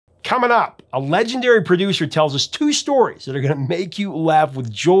Coming up, a legendary producer tells us two stories that are going to make you laugh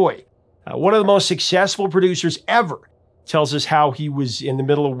with joy. One of the most successful producers ever tells us how he was in the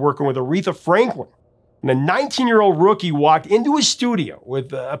middle of working with Aretha Franklin. And a 19-year-old rookie walked into his studio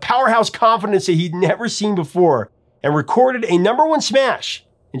with a powerhouse confidence that he'd never seen before and recorded a #1 smash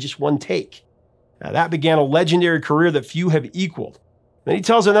in just one take. Now, that began a legendary career that few have equaled. Then he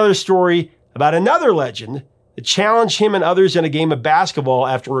tells another story about another legend that challenged him and others in a game of basketball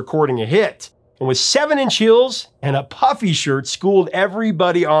after recording a hit. And with 7-inch heels and a puffy shirt, schooled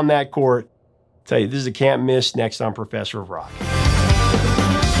everybody on that court. I'll tell you, this is a can't miss next on Professor of Rock.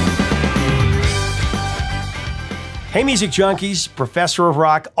 Hey, music junkies, Professor of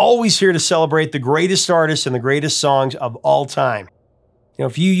Rock, always here to celebrate the greatest artists and the greatest songs of all time. You know,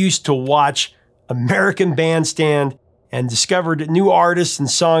 if you used to watch American Bandstand and discovered new artists and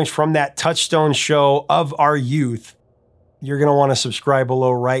songs from that touchstone show of our youth, you're going to want to subscribe below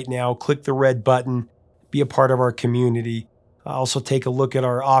right now. Click the red button, be a part of our community. Also take a look at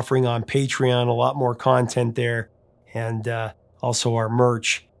our offering on Patreon, a lot more content there, and also our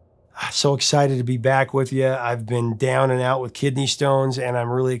merch. So excited to be back with you. I've been down and out with kidney stones, and I'm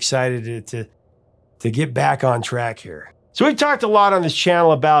really excited to get back on track here. So we've talked a lot on this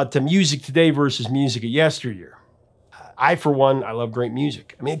channel about music today versus music of yesteryear. I, for one, I love great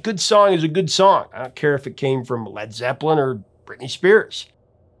music. I mean, a good song is a good song. I don't care if it came from Led Zeppelin or Britney Spears.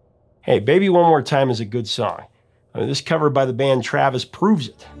 Hey, Baby One More Time is a good song. I mean, this cover by the band Travis proves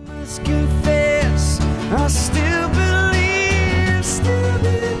it. Must confess, I still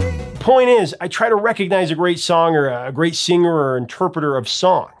believe. Point is, I try to recognize a great song or a great singer or interpreter of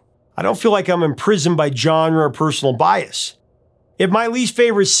song. I don't feel like I'm imprisoned by genre or personal bias. If my least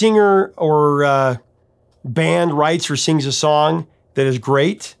favorite singer or band writes or sings a song that is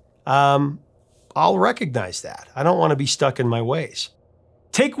great, I'll recognize that. I don't want to be stuck in my ways.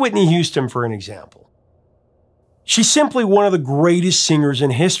 Take Whitney Houston for an example. She's simply one of the greatest singers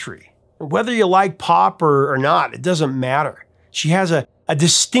in history. Whether you like pop or not, it doesn't matter. She has a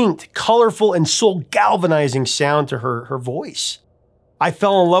distinct, colorful, and soul-galvanizing sound to her voice. I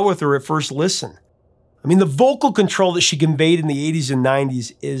fell in love with her at first listen. I mean, the vocal control that she conveyed in the 80s and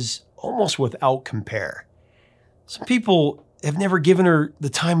 90s is almost without compare. Some people have never given her the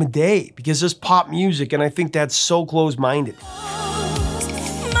time of day because it's pop music, and I think that's so close-minded.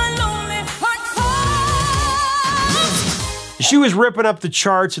 She was ripping up the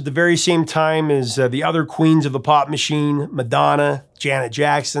charts at the very same time as the other queens of the pop machine, Madonna, Janet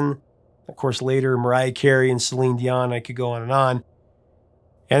Jackson, of course later Mariah Carey and Celine Dion. I could go on and on.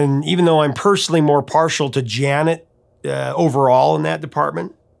 And even though I'm personally more partial to Janet overall in that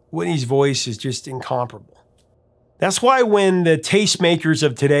department, Whitney's voice is just incomparable. That's why when the tastemakers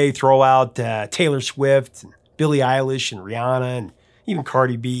of today throw out Taylor Swift, and Billie Eilish, and Rihanna, and even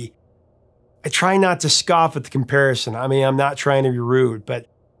Cardi B, I try not to scoff at the comparison. I mean, I'm not trying to be rude, but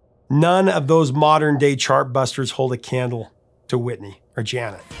none of those modern day chart busters hold a candle to Whitney or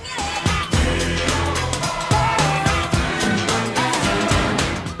Janet.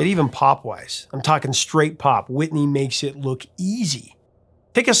 But even pop-wise, I'm talking straight pop, Whitney makes it look easy.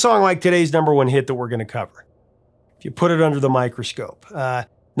 Take a song like today's #1 hit that we're going to cover. If you put it under the microscope,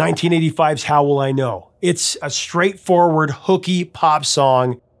 1985's How Will I Know? It's a straightforward, hooky pop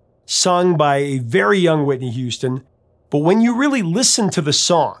song sung by a very young Whitney Houston. But when you really listen to the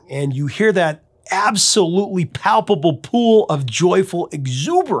song and you hear that absolutely palpable pool of joyful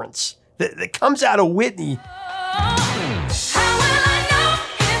exuberance that comes out of Whitney,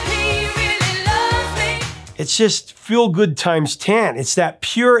 it's just feel good times 10. It's that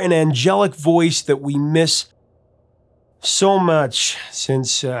pure and angelic voice that we miss so much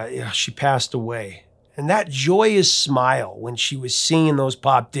since she passed away. And that joyous smile when she was singing those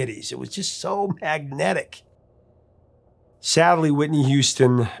pop ditties, it was just so magnetic. Sadly, Whitney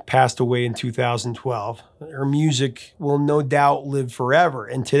Houston passed away in 2012. Her music will no doubt live forever.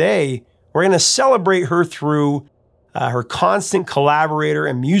 And today, we're going to celebrate her through her constant collaborator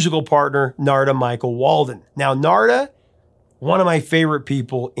and musical partner, Narada Michael Walden. Now, Narada, one of my favorite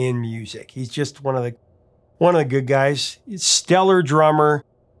people in music. He's just one of the good guys. He's a stellar drummer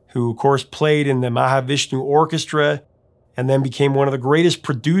who, of course, played in the Mahavishnu Orchestra and then became one of the greatest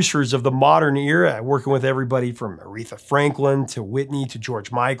producers of the modern era, working with everybody from Aretha Franklin to Whitney to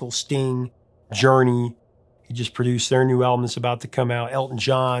George Michael, Sting, Journey. He just produced their new album that's about to come out, Elton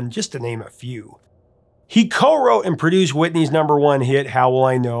John, just to name a few. He co-wrote and produced Whitney's #1 hit, How Will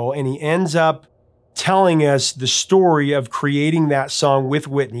I Know? And he ends up telling us the story of creating that song with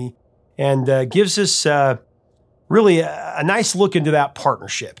Whitney and gives us really a nice look into that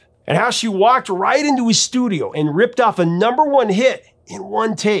partnership and how she walked right into his studio and ripped off a #1 hit in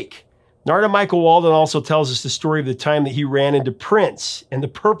one take. Narada Michael Walden also tells us the story of the time that he ran into Prince, and the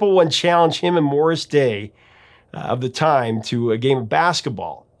Purple One challenged him and Morris Day of the time to a game of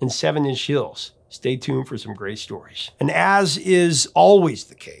basketball in 7-inch heels. Stay tuned for some great stories. And as is always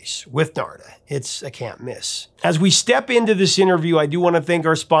the case with Narada, it's a can't miss. As we step into this interview, I do want to thank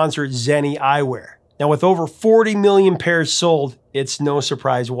our sponsor, Zenni Eyewear. Now, with over 40 million pairs sold, it's no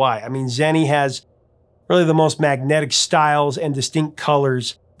surprise why. I mean, Zenni has really the most magnetic styles and distinct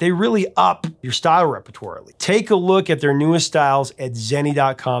colors. They really up your style repertoire. Take a look at their newest styles at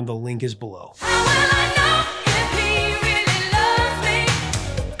zenni.com. The link is below.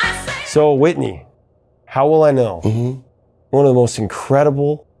 So, Whitney, how will I know? One of the most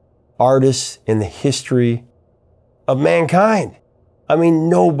incredible artists in the history of mankind. I mean,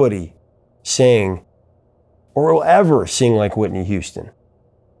 nobody sang or will ever sing like Whitney Houston.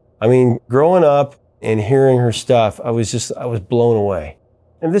 I mean, growing up and hearing her stuff, I was blown away.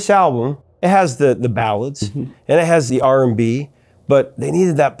 And this album, it has the ballads and it has the R&B, but they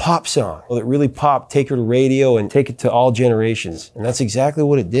needed that pop song that really popped, take her to radio and take it to all generations. And that's exactly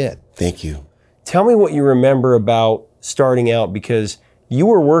what it did. Thank you. Tell me what you remember about starting out, because you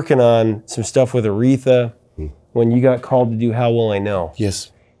were working on some stuff with Aretha when you got called to do How Will I Know?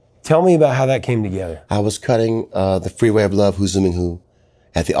 Yes. Tell me about how that came together. I was cutting The Freeway of Love, Who's Zooming Who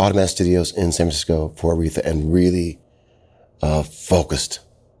at the Automatic Studios in San Francisco for Aretha, and really focused,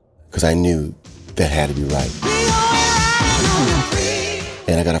 because I knew that had to be right.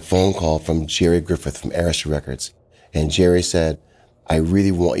 And I got a phone call from Jerry Griffith from Arista Records. And Jerry said, I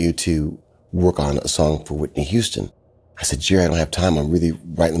really want you to work on a song for Whitney Houston. I said, Jerry, I don't have time. I'm really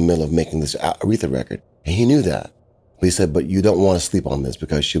right in the middle of making this Aretha record. And he knew that. But he said, but you don't want to sleep on this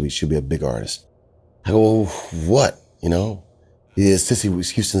because she'll be a big artist. I go, well, what? You know, Cissy was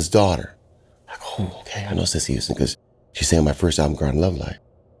Houston's daughter. I go, oh, okay, I know Cissy Houston because she sang on my first album, Garden Love Life.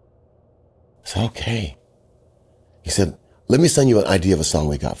 I said, okay. He said, let me send you an idea of a song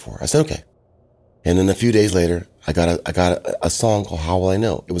we got for her. I said, okay. And then a few days later, I got a song called How Will I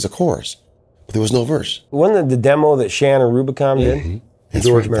Know? It was a chorus, but there was no verse. Wasn't it the demo that Shannon Rubicon did? That's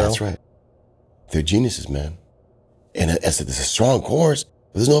George right, Merrill. that's right. They're geniuses, man. And I said, there's a strong chorus,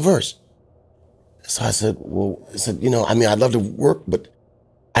 but there's no verse. So I said, you know, I mean, I'd love to work, but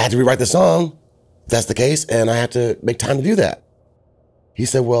I had to rewrite the song, if that's the case, and I had to make time to do that. He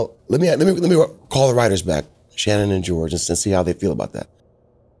said, well, let me call the writers back, Shannon and George, and see how they feel about that.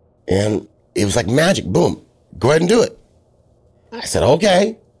 And it was like magic, boom, go ahead and do it. I said,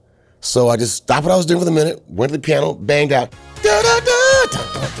 okay. So I just stopped what I was doing for the minute, went to the piano, banged out, da da da, dun,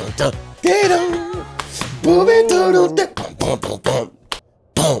 dun, dun, dun, da da, boom, da da da, bum, bum, bum, bum,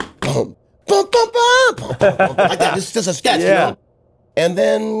 bum, bum, bum, bum, bum, bum, like that. It's just a sketch, you know? And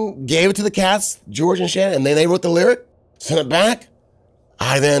then gave it to the cats, George and Shannon, and then they wrote the lyric, sent it back.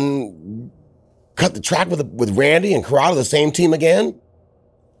 I then cut the track with Randy and Corrado, the same team again.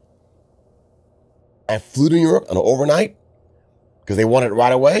 I flew to New York on an overnight because they wanted it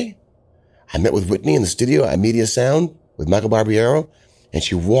right away. I met with Whitney in the studio at Media Sound with Michael Barbiero, and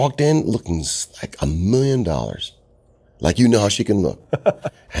she walked in looking like $1 million. Like, you know how she can look.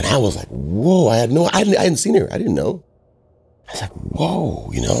 And I was like, whoa, I hadn't seen her. I didn't know. I was like,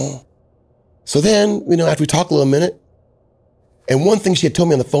 whoa, you know. So then, you know, after we talked a little minute, and one thing she had told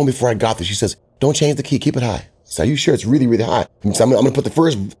me on the phone before I got there, she says, don't change the key, keep it high. I said, are you sure it's really, really high? So I'm gonna put the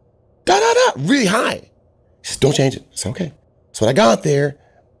first da-da-da really high. She says, don't change it. I said, okay. So when I got there,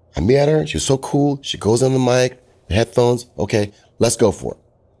 I met her, she was so cool. She goes on the mic, the headphones, okay, let's go for it.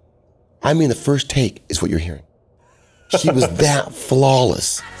 I mean, the first take is what you're hearing. She was that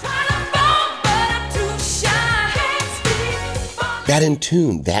flawless. That in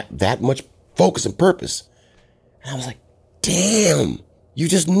tune, that much focus and purpose. And I was like, damn, you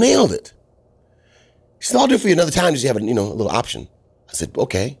just nailed it. She said, I'll do it for you another time, just have a little option. I said,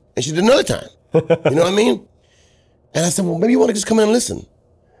 okay. And she did another time. You know what I mean? And I said, well, maybe you want to just come in and listen.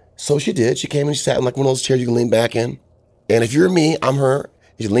 So she did. She came and she sat in like one of those chairs you can lean back in. And if you're me, I'm her.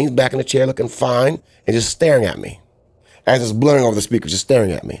 She leans back in the chair looking fine and just staring at me. As it's blurring over the speaker, just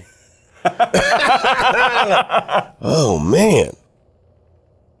staring at me. Oh, man.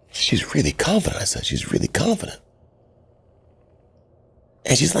 She's really confident, I said. She's really confident.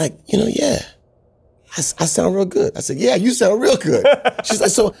 And she's like, yeah, I sound real good. I said, yeah, you sound real good. She's like,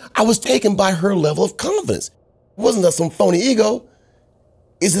 so I was taken by her level of confidence. It wasn't that some phony ego.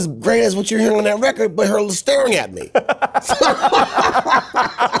 It's as great as what you're hearing on that record, but her staring at me.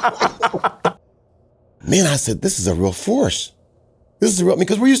 Man, I said, this is a real force. This is a real,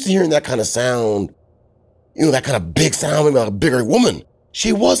 because we're used to hearing that kind of sound, that kind of big sound, maybe like a bigger woman.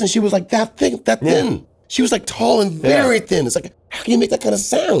 She wasn't. She was like that thick, that thin. She was like tall and very thin. It's like, how can you make that kind of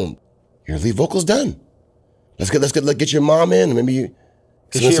sound? Your lead vocal's done. Let's get your mom in. Maybe you.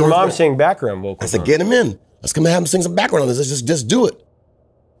 Because your mom sang background vocals. I said, get him in. Let's come and have him sing some background on this. Just do it.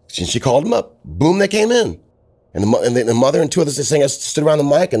 She called him up. Boom, they came in. And the mother and two other singers stood around the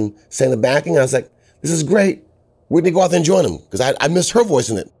mic and sang the backing. And I was like, this is great. Whitney, go out there and join him. Because I missed her voice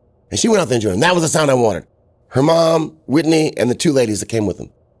in it. And she went out there and joined him. That was the sound I wanted. Her mom, Whitney, and the two ladies that came with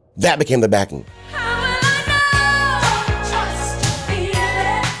them. That became the backing.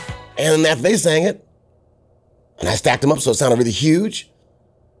 And after they sang it, and I stacked them up so it sounded really huge,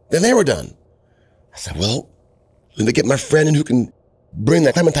 then they were done. I said, well, let me get my friend in who can bring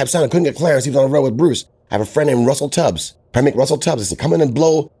that Clement type sound. I couldn't get Clarence. He was on the road with Bruce. I have a friend named Russell Tubbs. Paramedic Russell Tubbs. I said, come in and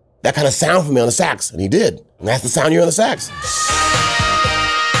blow that kind of sound for me on the sax. And he did. And that's the sound you're on the sax.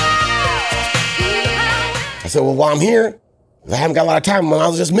 I said, well, while I'm here, I haven't got a lot of time,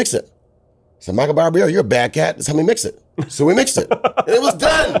 I'll just mix it. I said, Michael Barbiero, you're a bad cat. Let's help me mix it. So we mixed it. And it was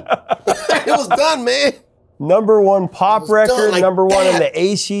done. It was done, man. #1 pop record, like #1 in the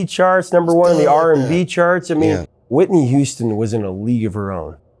AC charts, #1 in the R&B charts. I mean, Whitney Houston was in a league of her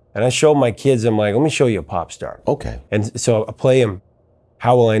own. And I showed my kids, I'm like, let me show you a pop star. Okay. And so I play them,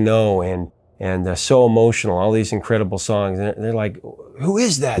 How Will I Know, and So Emotional, all these incredible songs. And they're like, who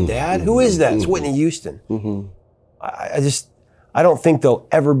is that, Dad? Who is that? It's Whitney Houston. I don't think there'll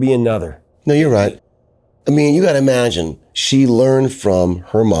ever be another. No, you're right. I mean, you got to imagine, she learned from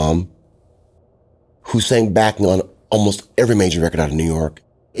her mom, who sang backing on almost every major record out of New York,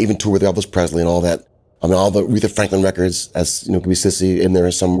 even toured with Elvis Presley and all that. I mean, all the Aretha Franklin records, as you know, could be Sissy in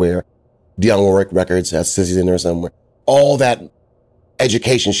there somewhere. Dionne Warwick records, as Sissy's in there somewhere. All that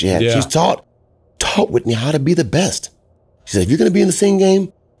education she had. She's taught Whitney how to be the best. She said, if you're going to be in the singing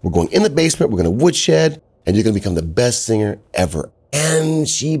game, we're going in the basement, we're going to woodshed, and you're going to become the best singer ever. And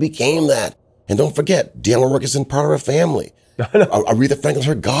she became that. And don't forget, Dionne Warwick is in part of her family. Aretha Franklin's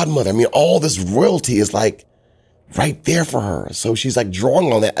her godmother. I mean, all this royalty is like right there for her. So she's like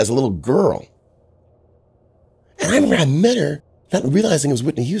drawing on that as a little girl. And I remember I met her, not realizing it was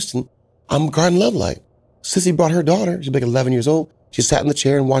Whitney Houston, on Garden Love Light. Sissy brought her daughter. She's like 11 years old. She sat in the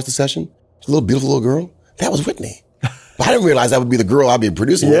chair and watched the session. She's a little beautiful little girl. That was Whitney. But I didn't realize that would be the girl I'd be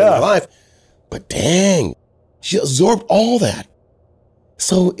producing in my life. But dang, she absorbed all that.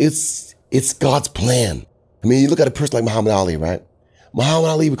 So it's God's plan. I mean, you look at a person like Muhammad Ali, right? Muhammad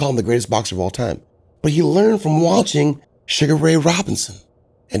Ali, we call him the greatest boxer of all time. But he learned from watching Sugar Ray Robinson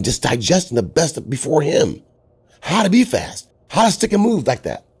and just digesting the best before him. How to be fast, how to stick and move like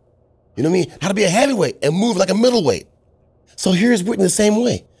that. You know what I mean? How to be a heavyweight and move like a middleweight. So here's Whitney the same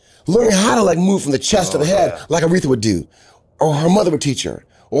way. Learning how to like move from the chest to the head like Aretha would do, or her mother would teach her,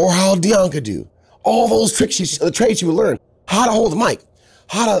 or how Dionne could do. All those tricks, the trades she would learn. How to hold the mic,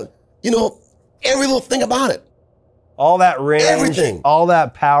 how to, you know, every little thing about it. All that range, everything, all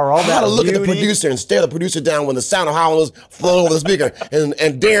that power, all that how to look beauty. at the producer and stare the producer down when the sound of howling was flowing over the speaker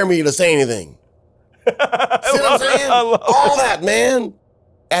and dare me to say anything. See what I'm saying? All that, man.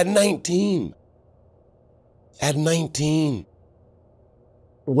 At 19. At 19.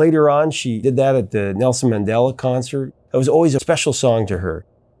 Later on, she did that at the Nelson Mandela concert. It was always a special song to her.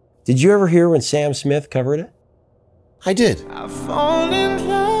 Did you ever hear when Sam Smith covered it? I did. I fall in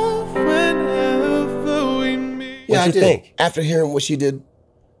love whenever we meet. Yeah, What'd you think? After hearing what she did,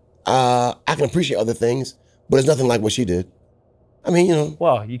 I can appreciate other things, but it's nothing like what she did. I mean, you know.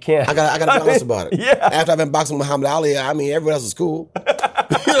 Well, you can't. I got to be honest about it. Yeah. After I've been boxing with Muhammad Ali, I mean, everybody else is cool.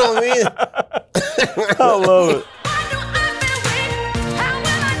 You know what I mean? I love it.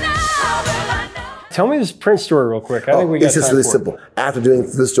 Tell me this Prince story real quick. I think we got It's just time really for it. simple. After doing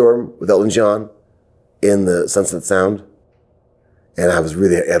Through the Storm with Elton John in the Sunset Sound, and I was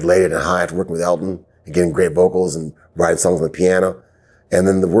really elated and high after working with Elton and getting great vocals and writing songs on the piano. And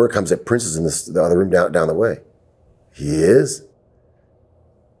then the word comes that Prince is in the other room down the way. He is?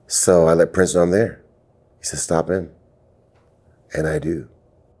 So I let Prince know I'm there. He says, stop in. And I do.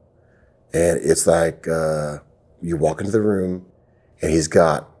 And it's like, you walk into the room and he's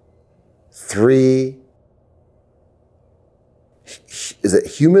got 3, is it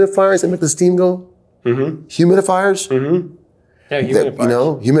humidifiers that make the steam go? Mm-hmm. Humidifiers? Mm-hmm. Yeah, humidifiers. You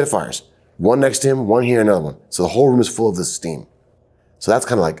know, humidifiers. One next to him, one here, another one. So the whole room is full of this steam. So that's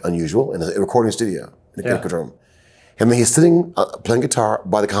kind of like unusual in a recording studio, in a control room. And then he's sitting playing guitar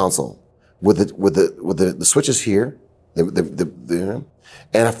by the console with the switches here, and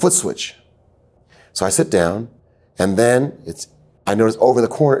a foot switch. So I sit down, and then I notice over in the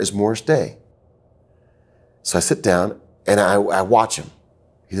corner is Morris Day. So I sit down and I watch him.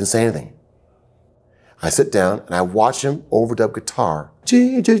 He didn't say anything. I sit down and I watch him overdub guitar.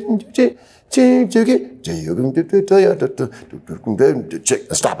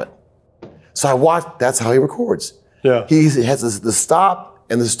 Stop it. So I watch, that's how he records. Yeah. He has the stop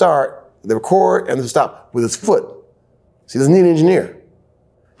and the start, the record and the stop with his foot. So he doesn't need an engineer.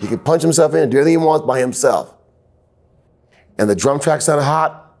 He can punch himself in and do anything he wants by himself. And the drum track sounded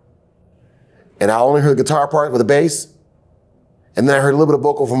hot. And I only heard the guitar part with the bass. And then I heard a little bit of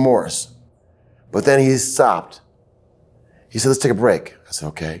vocal from Morris. But then he stopped. He said, let's take a break. I said,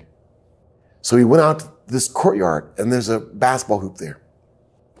 okay. So we went out to this courtyard and there's a basketball hoop there.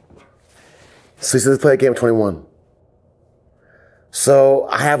 So he said, let's play a game of 21. So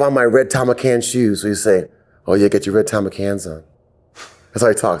I have on my red Tom McCann shoes. So he's saying, oh yeah, get your red Tom McCanns on. That's how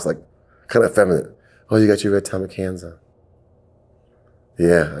he talks, like kind of effeminate. Oh, you got your red Tom McCanns on.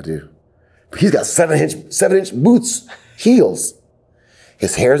 Yeah, I do. But he's got 7-inch boots, heels.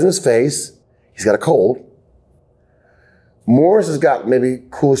 His hair's in his face. He's got a cold. Morris has got maybe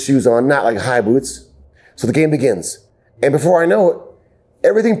cool shoes on, not like high boots. So the game begins. And before I know it,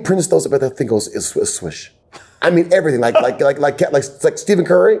 everything Prince throws up at that thing goes is a swish. I mean everything, like Stephen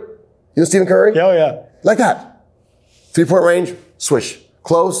Curry. You know Stephen Curry? Oh yeah. Like that. 3-point range, swish.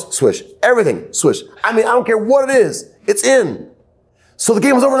 Close, swish. Everything, swish. I mean, I don't care what it is. It's in. So the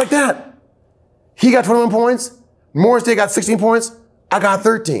game was over like that. He got 21 points. Morris Day got 16 points. I got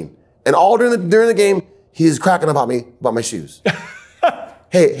 13. And all during the game, he's cracking about me, about my shoes.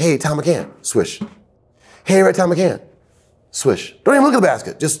 Hey, Tom McCann, swish. Hey, red Tom McCann, swish. Don't even look at the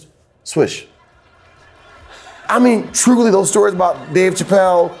basket, just swish. I mean, truly, those stories about Dave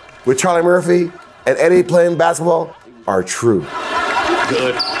Chappelle with Charlie Murphy and Eddie playing basketball are true.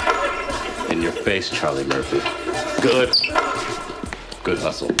 Good. In your face, Charlie Murphy. Good. Good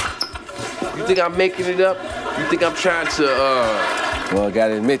hustle. You think I'm making it up? You think I'm trying to, Well, I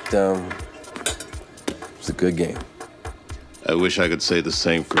gotta admit, it's a good game. I wish I could say the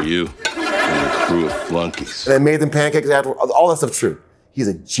same for you and your crew of flunkies. And I made them pancakes after, all that stuff true. He's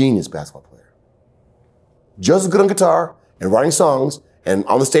a genius basketball player. Just as good on guitar and writing songs and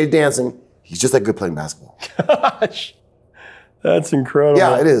on the stage dancing, he's just that good playing basketball. Gosh, that's incredible.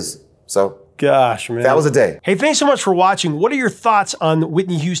 Yeah, it is. So, gosh, man. That was a day. Hey, thanks so much for watching. What are your thoughts on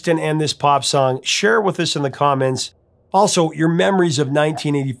Whitney Houston and this pop song? Share with us in the comments. Also, your memories of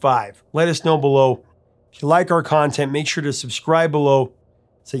 1985. Let us know below. If you like our content, make sure to subscribe below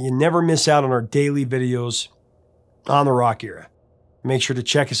so you never miss out on our daily videos on the rock era. Make sure to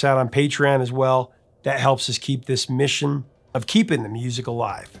check us out on Patreon as well. That helps us keep this mission of keeping the music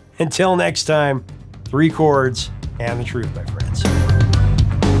alive. Until next time, 3 chords and the truth, my friends.